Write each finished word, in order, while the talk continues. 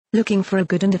Looking for a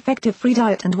good and effective free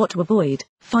diet and what to avoid.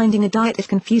 Finding a diet is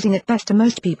confusing at best to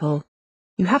most people.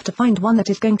 You have to find one that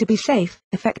is going to be safe,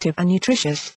 effective and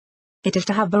nutritious. It is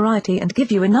to have variety and give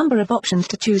you a number of options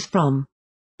to choose from.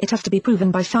 It has to be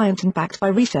proven by science and backed by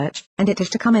research, and it is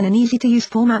to come in an easy-to-use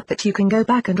format that you can go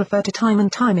back and refer to time and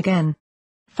time again.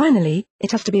 Finally,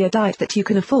 it has to be a diet that you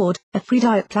can afford, a free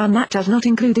diet plan that does not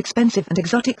include expensive and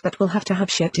exotic that will have to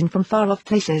have shipped in from far-off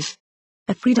places.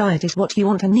 A free diet is what you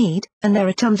want and need, and there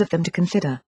are tons of them to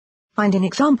consider. Finding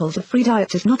examples of free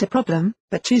diets is not a problem,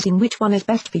 but choosing which one is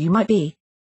best for you might be.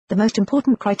 The most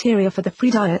important criteria for the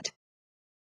free diet.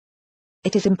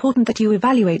 It is important that you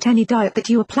evaluate any diet that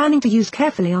you are planning to use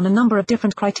carefully on a number of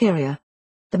different criteria.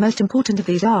 The most important of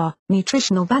these are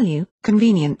nutritional value,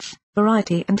 convenience,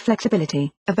 variety and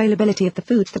flexibility, availability of the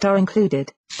foods that are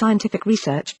included, scientific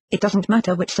research. It doesn't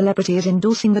matter which celebrity is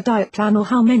endorsing the diet plan or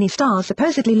how many stars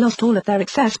supposedly lost all of their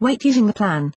excess weight using the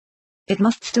plan. It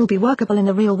must still be workable in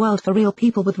the real world for real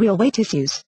people with real weight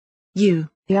issues. You,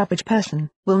 the average person,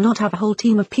 will not have a whole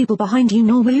team of people behind you,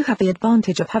 nor will you have the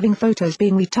advantage of having photos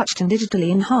being retouched and digitally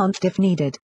enhanced if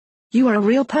needed. You are a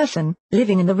real person,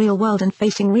 living in the real world and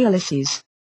facing real issues.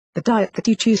 The diet that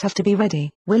you choose has to be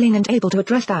ready, willing and able to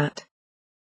address that.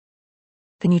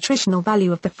 The nutritional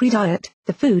value of the free diet.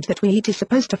 The food that we eat is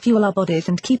supposed to fuel our bodies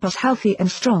and keep us healthy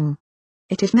and strong.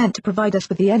 It is meant to provide us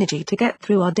with the energy to get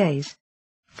through our days.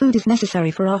 Food is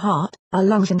necessary for our heart, our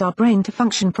lungs and our brain to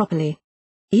function properly.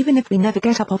 Even if we never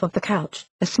get up off of the couch,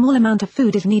 a small amount of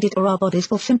food is needed or our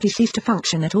bodies will simply cease to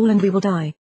function at all and we will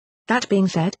die. That being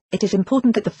said, it is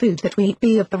important that the food that we eat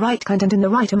be of the right kind and in the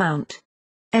right amount.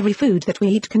 Every food that we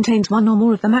eat contains one or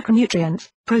more of the macronutrients,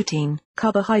 protein,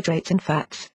 carbohydrates and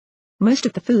fats. Most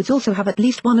of the foods also have at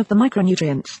least one of the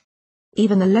micronutrients.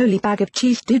 Even the lowly bag of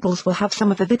cheese doodles will have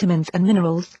some of the vitamins and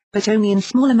minerals, but only in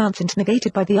small amounts and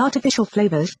negated by the artificial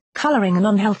flavors, coloring and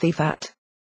unhealthy fat.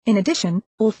 In addition,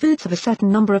 all foods have a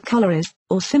certain number of calories,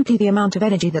 or simply the amount of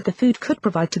energy that the food could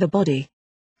provide to the body.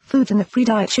 Foods in the free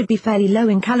diet should be fairly low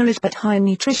in calories but high in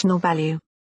nutritional value.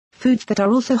 Foods that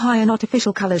are also high in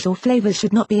artificial colors or flavors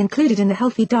should not be included in the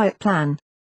healthy diet plan.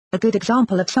 A good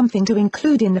example of something to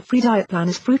include in the free diet plan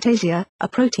is FruiTasiaT, a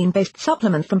protein-based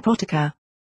supplement from Protica.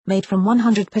 Made from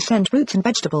 100% fruits and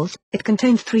vegetables, it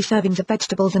contains 3 servings of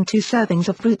vegetables and 2 servings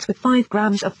of fruits with 5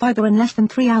 grams of fiber and less than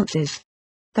 3 ounces.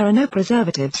 There are no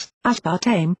preservatives,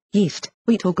 aspartame, yeast,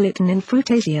 wheat or gluten in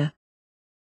FruiTasiaT.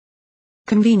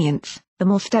 Convenience. The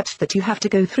more steps that you have to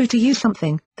go through to use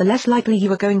something, the less likely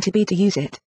you are going to be to use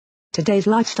it. Today's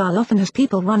lifestyle often has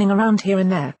people running around here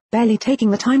and there, barely taking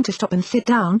the time to stop and sit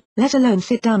down, let alone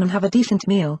sit down and have a decent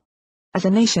meal. As a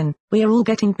nation, we are all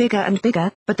getting bigger and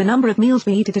bigger, but the number of meals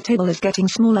we eat at a table is getting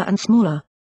smaller and smaller.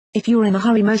 If you are in a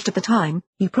hurry most of the time,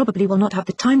 you probably will not have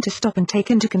the time to stop and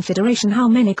take into consideration how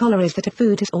many calories that a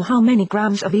food has or how many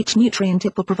grams of each nutrient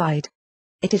it will provide.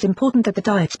 It is important that the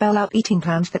diet spell out eating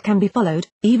plans that can be followed,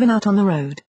 even out on the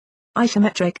road.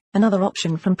 IsoMetricR, another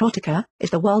option from Protica, is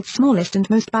the world's smallest and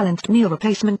most balanced meal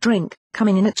replacement drink,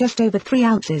 coming in at just over 3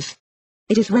 ounces.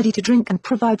 It is ready to drink and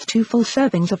provides 2 full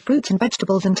servings of fruits and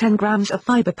vegetables and 10 grams of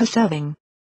fiber per serving.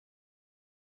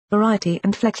 Variety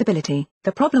and flexibility.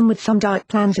 The problem with some diet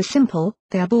plans is simple,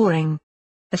 they are boring.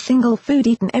 A single food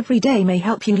eaten every day may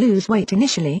help you lose weight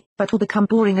initially, but will become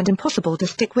boring and impossible to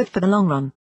stick with for the long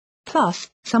run. Plus,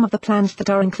 some of the plans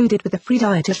that are included with the free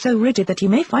diet are so rigid that you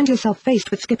may find yourself faced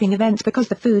with skipping events because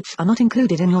the foods are not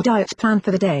included in your diet's plan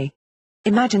for the day.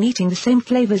 Imagine eating the same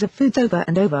flavors of foods over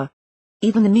and over.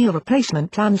 Even the meal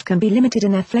replacement plans can be limited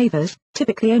in their flavors,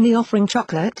 typically only offering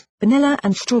chocolate, vanilla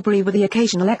and strawberry with the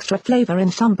occasional extra flavor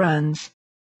in some brands.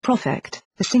 ProfectR,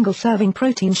 the single-serving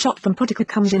protein shot from Protica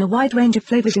comes in a wide range of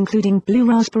flavors including blue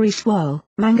raspberry swirl,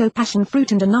 mango passion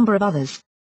fruit and a number of others.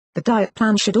 The diet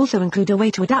plan should also include a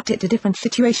way to adapt it to different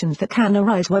situations that can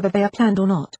arise whether they are planned or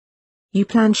not. Your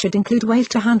plan should include ways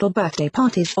to handle birthday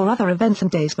parties or other events and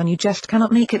days when you just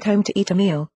cannot make it home to eat a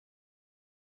meal.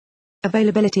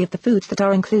 Availability of the foods that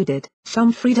are included.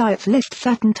 Some free diets list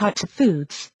certain types of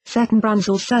foods, certain brands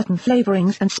or certain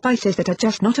flavorings and spices that are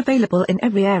just not available in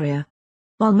every area.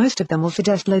 While most of them will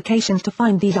suggest locations to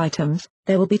find these items,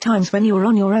 there will be times when you are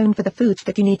on your own for the foods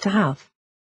that you need to have.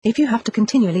 If you have to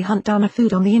continually hunt down a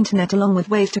food on the internet along with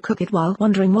ways to cook it while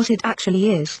wondering what it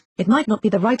actually is, it might not be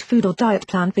the right food or diet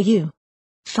plan for you.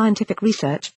 Scientific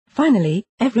research. Finally,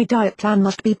 every diet plan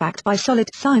must be backed by solid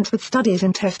science with studies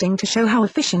and testing to show how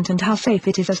efficient and how safe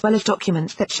it is as well as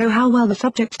documents that show how well the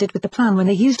subjects did with the plan when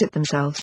they used it themselves.